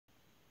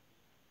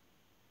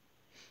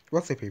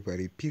What's up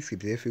everybody, peace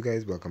be with you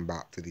guys, welcome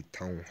back to the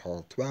Town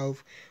Hall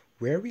 12,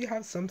 where we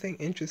have something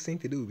interesting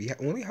to do. We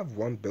only have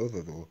one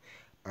builder though,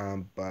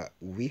 but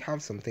we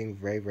have something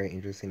very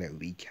interesting that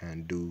we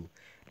can do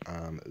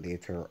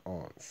later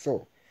on.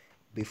 So,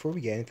 before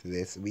we get into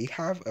this, we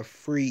have a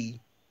free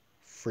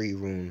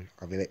rune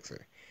of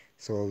elixir.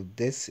 So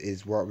this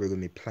is what we're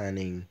going to be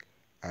planning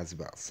as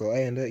well. So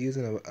I ended up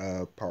using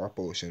a power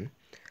potion,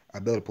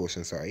 a build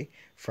potion, sorry,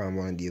 from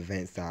one of the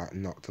events that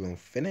not too long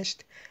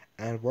finished.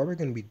 And what we're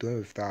going to be doing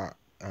with that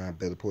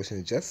build potion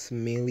is just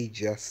mainly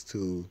just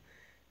to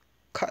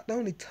cut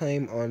down the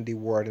time on the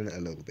warden a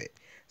little bit.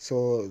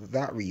 So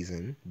that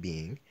reason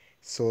being,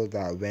 so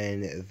that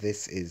when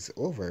this is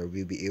over,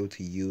 we'll be able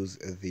to use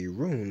the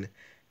rune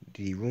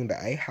that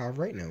I have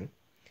right now,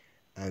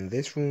 and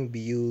this rune will be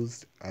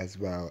used as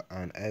well,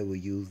 and I will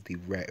use the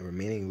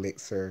remaining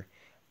elixir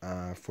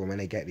for when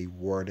I get the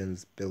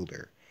warden's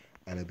builder.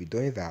 And I'll be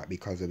doing that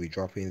because I'll be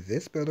dropping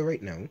this builder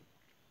right now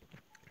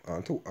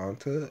onto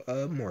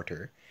a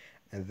mortar,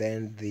 and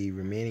then the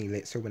remaining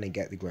elixir when I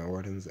get the ground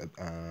warden's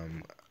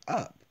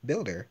up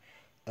builder,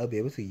 I'll be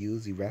able to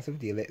use the rest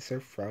of the elixir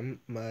from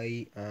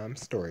my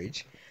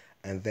storage,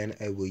 and then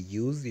I will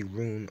use the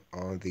rune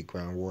on the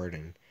ground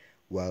warden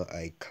while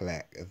I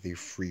collect the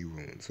free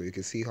rune. So you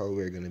can see how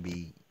we're going to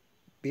be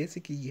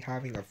basically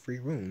having a free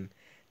rune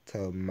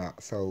to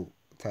max out,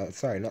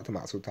 sorry, not to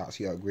max out, to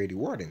actually upgrade the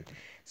warden.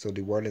 So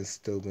the warden's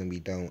still going to be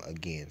down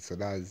again. So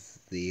that's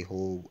the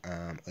whole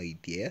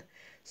idea.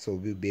 So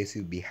we'll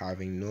basically be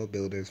having no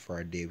builders for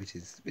our day, which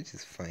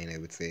is fine, I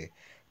would say.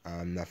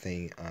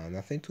 Nothing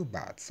too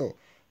bad. So,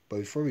 but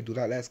before we do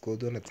that, let's go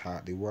do an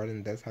attack. The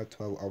warden does have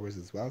 12 hours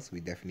as well, so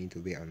we definitely need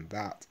to wait on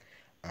that.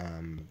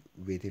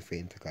 Waiting for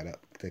him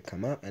to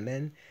come up, and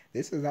then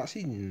this is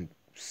actually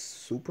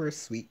super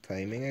sweet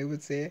timing, I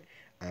would say.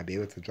 I'll be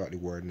able to drop the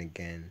warden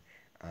again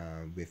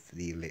with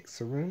the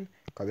elixir rune,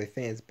 because I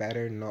think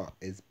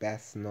it's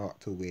best not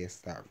to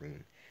waste that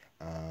rune.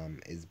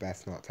 It's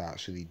best not to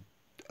actually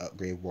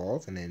upgrade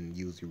walls and then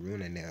use the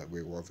rune and then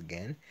upgrade walls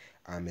again.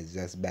 It's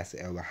just best to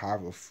ever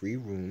have a free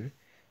rune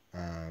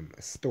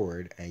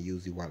stored and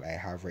use the one I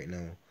have right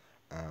now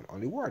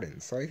on the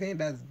warden. So I think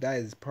that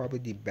is probably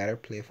the better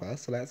play for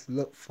us. So let's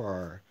look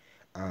for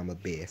a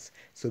base.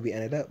 So we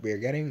ended up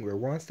we're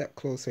one step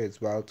closer as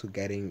well to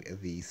getting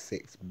the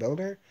 6th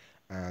builder.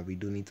 We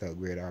do need to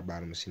upgrade our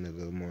battle machine a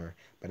little more,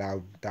 but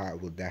that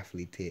will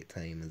definitely take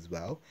time as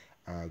well.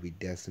 We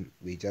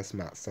just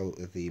maxed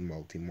out the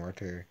multi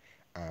mortar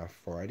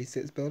for the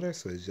 6th builder,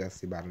 so it's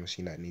just the battle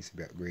machine that needs to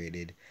be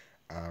upgraded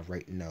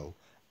right now.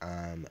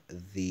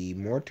 The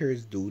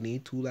mortars do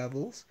need 2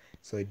 levels,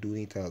 so I do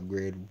need to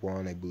upgrade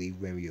one. I believe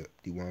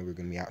the one we're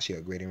going to be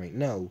actually upgrading right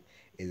now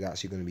is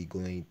actually going to be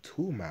going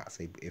to max,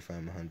 if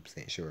I'm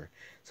 100% sure.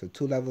 So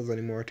 2 levels on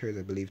the mortars,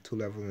 I believe 2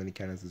 levels on the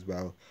cannons as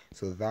well.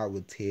 So that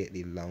would take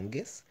the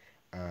longest,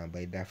 but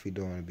I definitely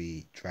don't want to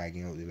be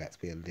dragging out the let's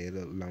play a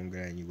little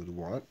longer than you would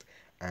want,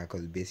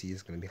 because basically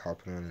just going to be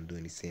hopping on and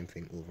doing the same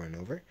thing over and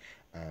over.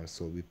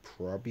 So we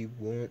probably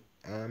won't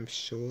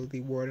show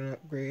the warden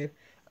upgrade.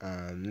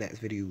 Next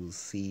video we'll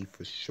see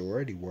for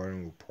sure the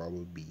warden will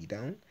probably be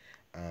down,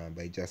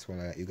 but I just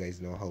want to let you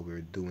guys know how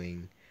we're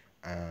doing,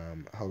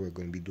 how we're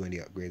going to be doing the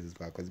upgrades as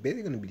well, because it's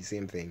basically going to be the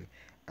same thing.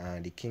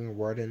 The king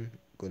warden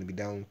going to be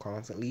down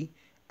constantly,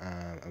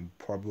 and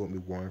probably won't be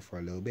warden for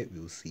a little bit,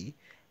 we'll see.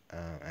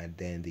 And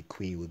then the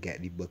queen will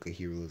get the book of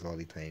heroes all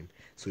the time,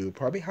 so we'll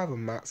probably have a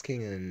max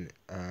king and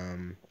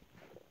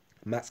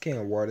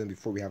warden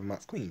before we have a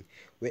max queen,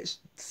 which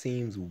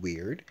seems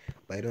weird,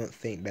 but I don't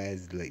think that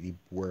is like the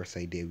worst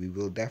idea. We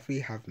will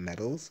definitely have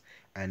medals,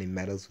 and the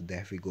medals will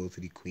definitely go to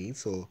the queen.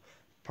 So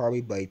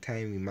probably by the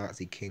time we max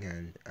the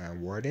king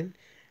and warden,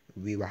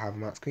 we will have a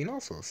max queen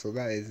also. So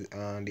that is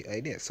the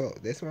idea. So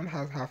this one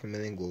has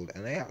 500,000 gold,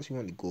 and I actually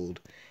want the gold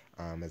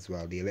as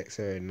well. The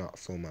elixir not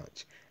so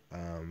much.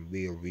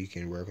 We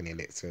can work on the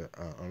elixir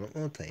on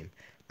our own time,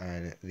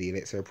 and the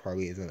elixir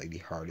probably isn't like the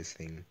hardest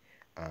thing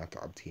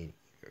to obtain.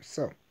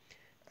 So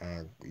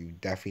you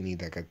definitely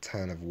need like a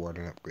ton of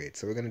warden upgrades.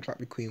 So we're gonna drop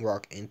the queen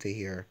walk into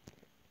here,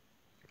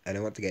 and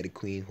I want to get the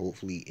queen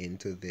hopefully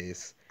into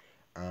this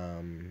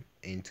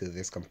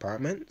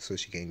compartment so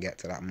she can get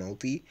to that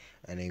multi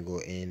and then go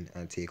in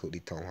and take out the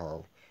town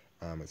hall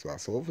as well.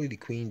 So hopefully the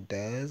queen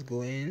does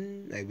go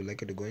in. I would like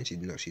her to go in. She's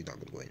not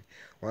gonna go in.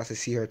 Once I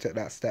see her take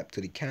that step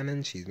to the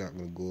cannon, she's not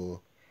gonna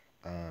go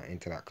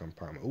into that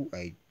compartment. Oh,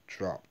 I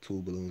dropped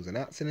 2 balloons on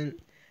accident.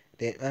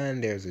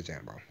 And there's a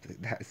jam bomb.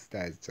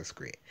 That is just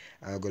great.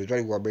 I'm going to draw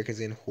the wall breakers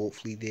in.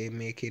 Hopefully they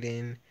make it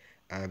in.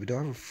 We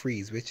don't have a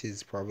freeze, which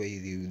is probably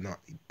not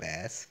the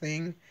best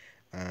thing.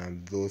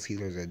 Those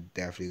healers are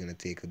definitely going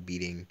to take a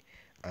beating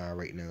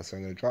right now. So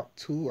I'm going to drop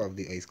 2 of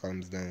the ice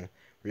columns down.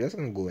 We're just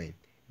going to go in.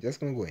 It's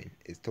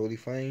totally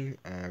fine.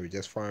 We're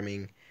just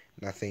farming.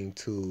 Nothing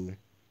too...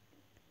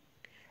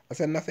 I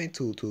said nothing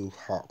too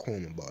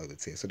home about, I would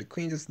say. So the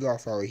queen just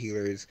lost all the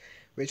healers,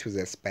 which was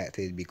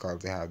expected because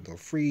they have no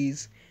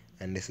freeze.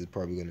 And this is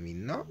probably going to be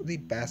not the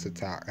best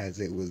attack as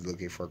it was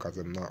looking for, because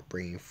I'm not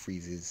bringing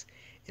freezes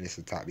in this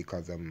attack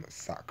because I'm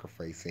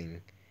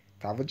sacrificing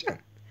to have a gem.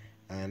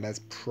 And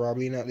that's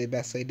probably not the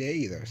best idea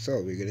either.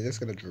 So we're just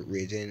gonna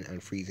rage in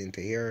and freeze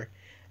into here.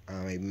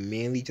 I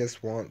mainly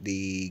just want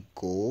the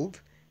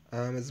gold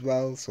as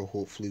well, so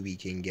hopefully we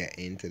can get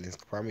into this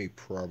compartment.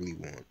 We probably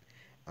won't.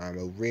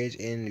 I'll rage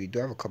in. We do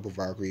have a couple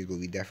Valkyries, but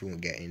we definitely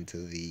won't get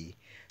into the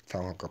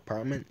Town Hall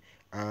compartment.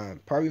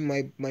 Probably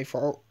my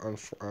fault on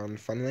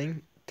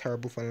funneling.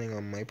 Terrible funneling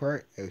on my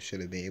part. I should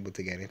have been able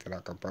to get into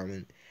that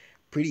compartment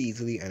pretty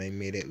easily, and I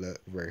made it look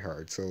very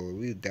hard. So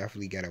we'll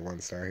definitely get a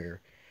 1-star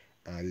here.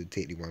 We'll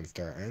take the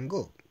 1-star and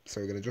go.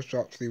 So we're gonna just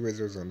drop 3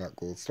 wizards on that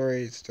gold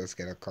storage. Just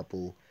get a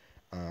couple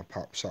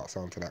pop shots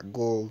onto that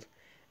gold,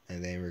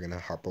 and then we're gonna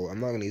hop out. I'm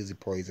not gonna use the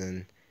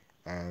poison.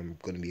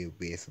 Gonna be a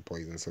waste of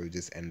poison, so we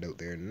just end out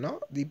there.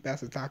 Not the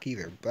best attack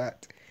either,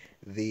 but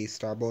the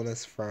star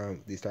bonus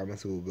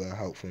will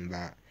help from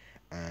that,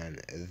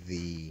 and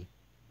the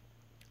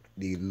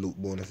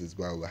loot bonus as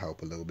well will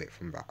help a little bit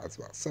from that as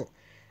well. So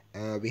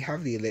we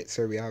have the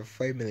elixir. We have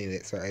 5 million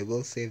elixir. I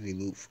will save the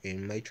loot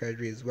in my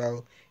treasury as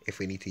well if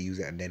we need to use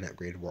it and then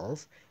upgrade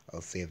walls.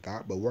 I'll save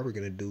that. But what we're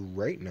gonna do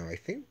right now, I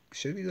think,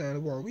 should we do a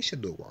wall? We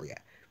should do a wall. Yeah,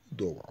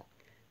 do a wall.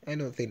 I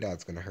don't think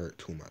that's gonna hurt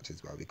too much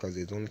as well because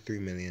there's only 3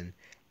 million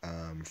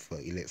for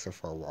elixir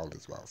for a wall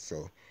as well.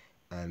 So,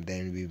 and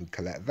then we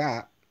collect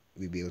that,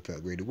 we'll be able to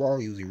upgrade the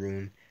wall, use the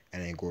rune,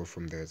 and then go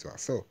from there as well.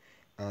 So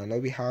now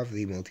we have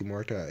the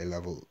multi-mortar at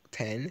level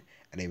 10,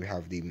 and then we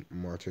have the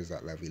mortars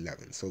at level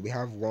 11. So we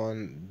have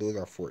those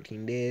are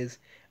 14 days,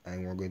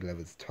 and we're going to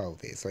level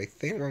 12 days. So I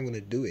think what I'm going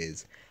to do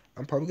is,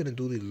 I'm probably going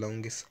to do the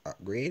longest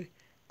upgrade.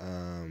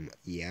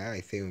 Yeah,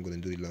 I think I'm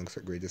going to do the longest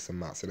upgrade just to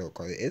max it out,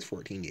 because it is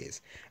 14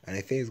 days. And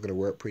I think it's going to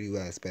work pretty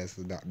well,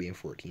 especially that being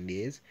 14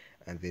 days,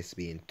 and this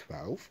being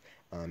 12.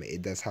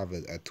 It does have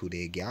a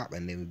 2-day gap,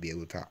 and then we'll be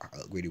able to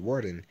upgrade the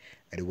warden,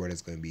 and the warden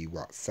is going to be,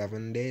 what,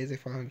 7 days,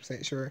 if I'm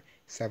 100% sure?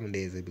 7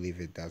 days, I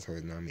believe that's how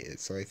it normally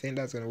is. So I think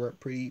that's going to work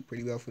pretty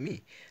well for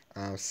me.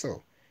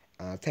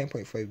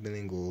 10.5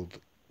 million gold,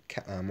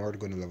 more to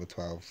go to level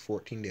 12,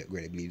 14 day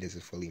upgrade. I believe this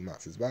is fully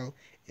maxed as well.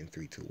 In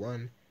 3, 2,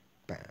 1,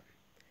 bam.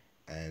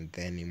 And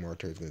then the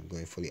mortar is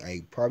going fully.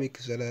 I probably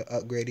consider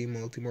upgrading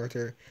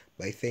multi-mortar,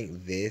 but I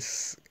think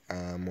this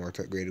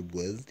mortar upgrade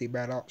was the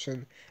bad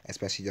option,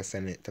 especially just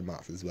sending it to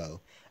max as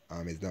well.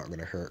 It's not going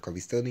to hurt because we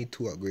still need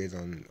 2 upgrades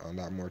on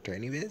that mortar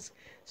anyways.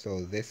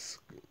 So this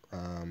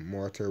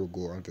mortar will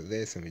go onto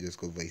this, and we just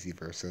go vice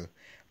versa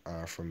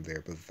from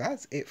there. But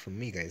that's it for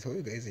me, guys. Hope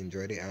you guys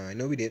enjoyed it. I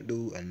know we didn't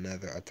do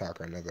another attack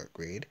or another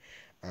upgrade,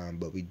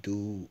 but we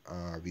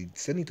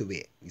still need to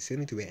wait. We still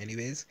need to wait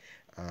anyways.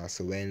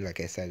 So when, like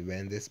I said,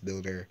 when this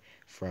builder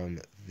from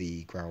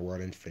the Grand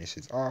Warden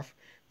finishes off,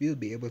 we'll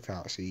be able to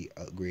actually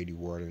upgrade the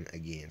Warden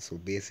again. So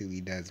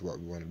basically, that's what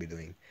we want to be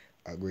doing: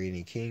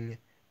 upgrading King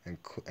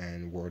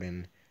and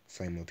Warden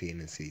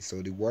simultaneously.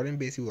 So the Warden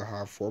basically will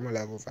have 4 more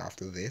levels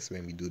after this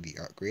when we do the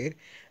upgrade,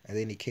 and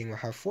then the King will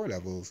have 4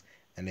 levels,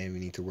 and then we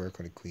need to work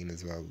on the Queen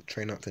as well.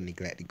 Try not to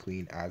neglect the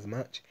Queen as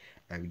much,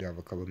 and we do have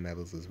a couple of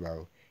medals as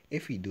well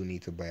if we do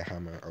need to buy a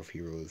Hammer of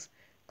Heroes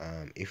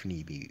if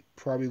need be.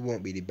 Probably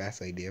won't be the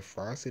best idea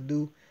for us to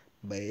do,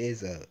 but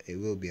it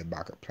will be a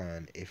backup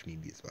plan if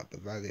need be as well.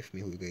 But that's it for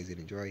me. Hope you guys did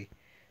enjoy,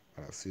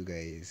 and I'll see you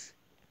guys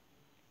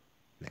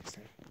next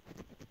time.